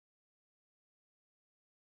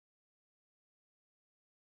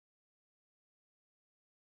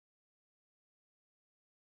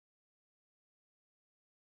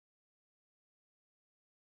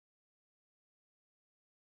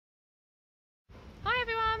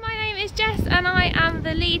is Jess and I am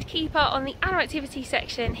the lead keeper on the animal activity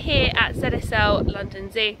section here at ZSL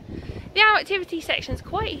London Zoo. The animal activity section is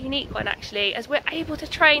quite a unique one actually, as we're able to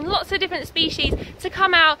train lots of different species to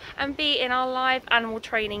come out and be in our live animal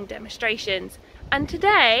training demonstrations. And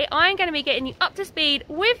today I'm going to be getting you up to speed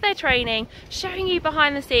with their training, showing you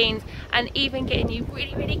behind the scenes and even getting you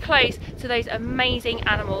really close to those amazing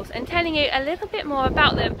animals and telling you a little bit more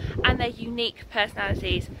about them and their unique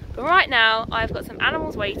personalities. But right now I've got some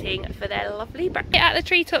animals waiting for their lovely breakfast. At the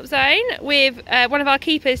treetop zone with one of our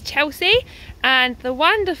keepers, Chelsea, and the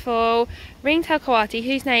wonderful ringtail coati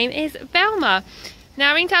whose name is Velma.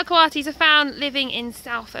 Now, ringtail coatis are found living in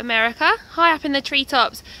South America, high up in the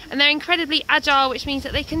treetops, and they're incredibly agile, which means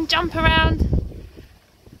that they can jump around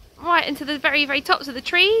right into the very tops of the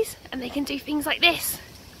trees, and they can do things like this.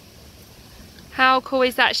 How cool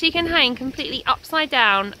is that? She can hang completely upside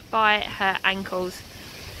down by her ankles.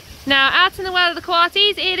 Now, out in the world of the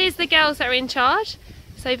coatis, it is the girls that are in charge.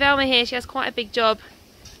 So Velma here, she has quite a big job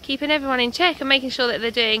keeping everyone in check and making sure that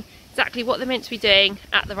they're doing exactly what they're meant to be doing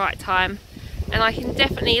at the right time. And I can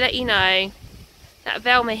definitely let you know that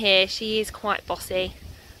Velma here, she is quite bossy,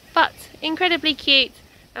 but incredibly cute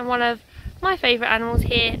and one of my favourite animals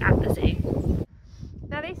here at the zoo.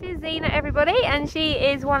 Now this is Zena, everybody, and she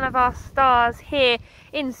is one of our stars here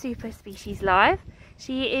in Super Species Live.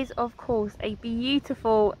 She is of course a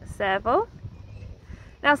beautiful serval.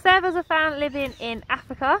 Now servals are found living in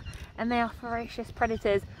Africa and they are ferocious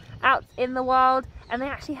predators out in the wild, and they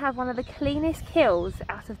actually have one of the cleanest kills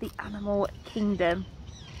out of the animal kingdom.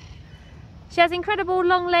 She has incredible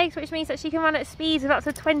long legs, which means that she can run at speeds of up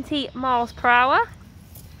to 20 miles per hour,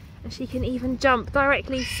 and she can even jump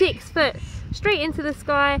directly 6 foot straight into the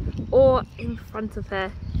sky or in front of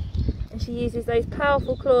her, and she uses those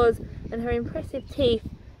powerful claws and her impressive teeth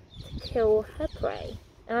to kill her prey.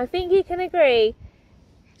 And I think you can agree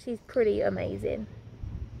she's pretty amazing.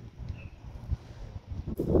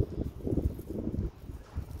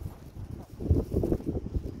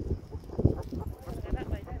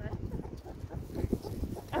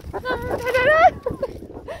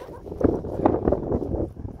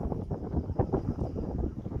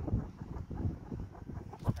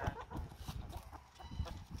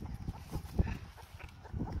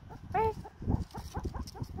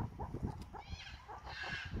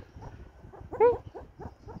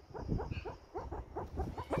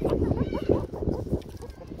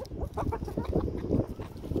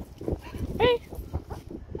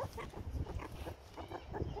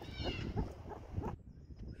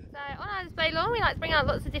 We like to bring out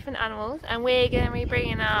lots of different animals, and we're going to be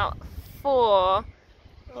bringing out 4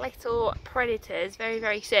 little predators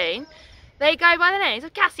very soon. They go by the names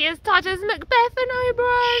of Cassius, Titus, Macbeth and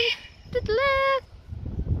Oberon.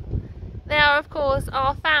 They are of course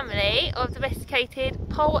our family of domesticated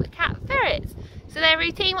polecat ferrets. So their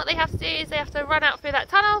routine, what they have to do is they have to run out through that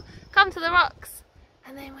tunnel, come to the rocks,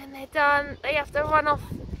 and then when they're done they have to run off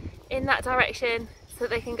in that direction so that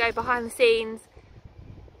they can go behind the scenes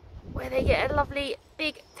where they get a lovely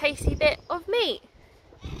big tasty bit of meat.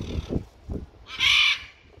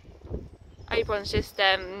 Oberon's just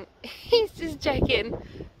he's just checking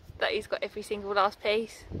that he's got every single last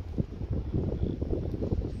piece.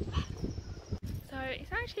 So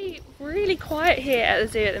it's actually really quiet here at the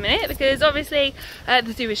zoo at the minute, because obviously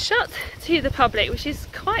the zoo is shut to the public, which is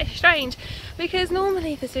quite strange, because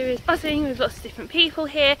normally the zoo is buzzing with lots of different people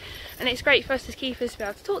here, and it's great for us as keepers to be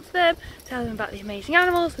able to talk to them, tell them about the amazing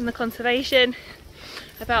animals and the conservation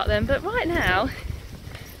about them. But right now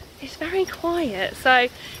it's very quiet, so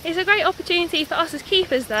it's a great opportunity for us as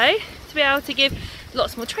keepers though to be able to give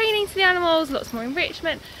lots more training to the animals, lots more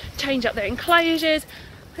enrichment, change up their enclosures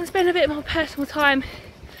and spend a bit more personal time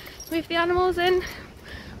with the animals and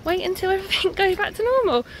wait until everything goes back to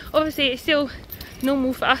normal. Obviously it's still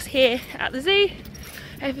normal for us here at the zoo.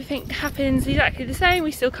 Everything happens exactly the same.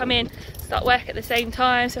 We still come in, start work at the same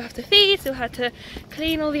time, still have to feed, still have to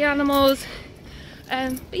clean all the animals.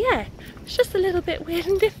 But yeah, it's just a little bit weird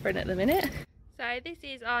and different at the minute. So this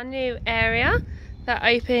is our new area that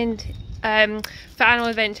opened for Animal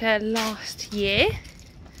Adventure last year.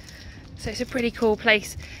 So it's a pretty cool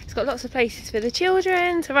place. It's got lots of places for the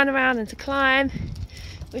children to run around and to climb.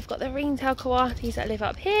 We've got the ringtail coatis that live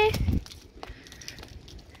up here.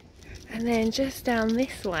 And then just down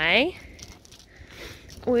this way,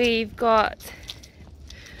 we've got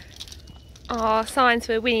our signs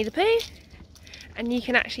for Winnie the Pooh. And you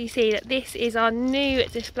can actually see that this is our new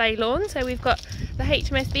display lawn. So we've got the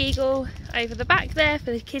HMS Beagle over the back there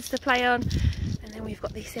for the kids to play on. And then we've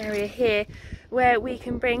got this area here where we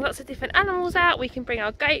can bring lots of different animals out. We can bring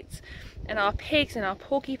our goats and our pigs and our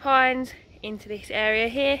porcupines into this area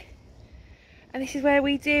here. And this is where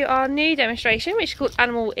we do our new demonstration, which is called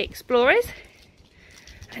Animal Explorers.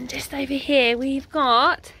 And just over here we've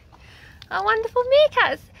got our wonderful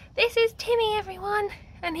meerkats. This is Timmy, everyone,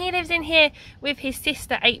 and he lives in here with his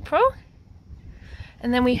sister April.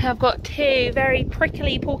 And then we have got two very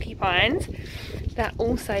prickly porcupines that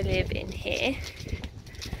also live in here.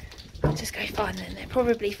 I'll just go find them. They're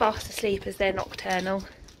probably fast asleep as they're nocturnal.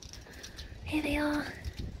 Here they are.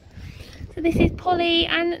 So this is Polly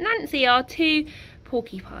and Nancy, our two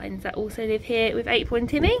porcupines that also live here with April and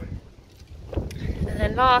Timmy. And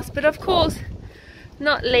then last, but of course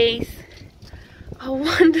not least, our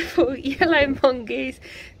wonderful yellow mongoose.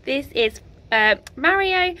 This is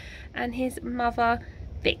Mario and his mother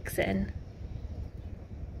Vixen.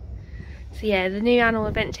 So yeah, the new animal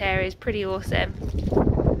adventure area is pretty awesome.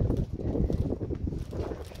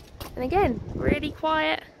 And again, really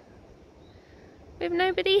quiet with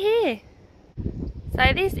nobody here.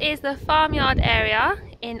 So this is the farmyard area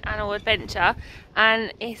in Animal Adventure,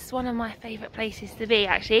 and it's one of my favourite places to be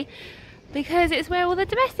actually, because it's where all the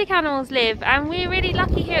domestic animals live, and we're really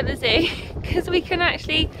lucky here at the zoo because we can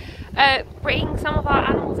actually bring some of our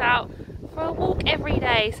animals out for a walk every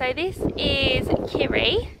day. So this is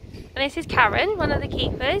Kiri and this is Karen, one of the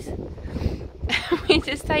keepers. We're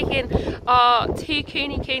just taking our two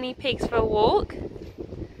Cooney pigs for a walk.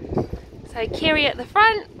 So Kiri at the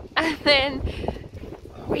front and then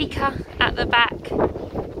Rika at the back.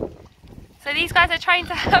 So these guys are trained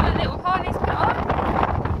to have a little harness put on,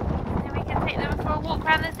 and then we can take them for a walk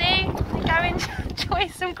around the zoo and go and enjoy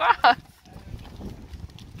some grass.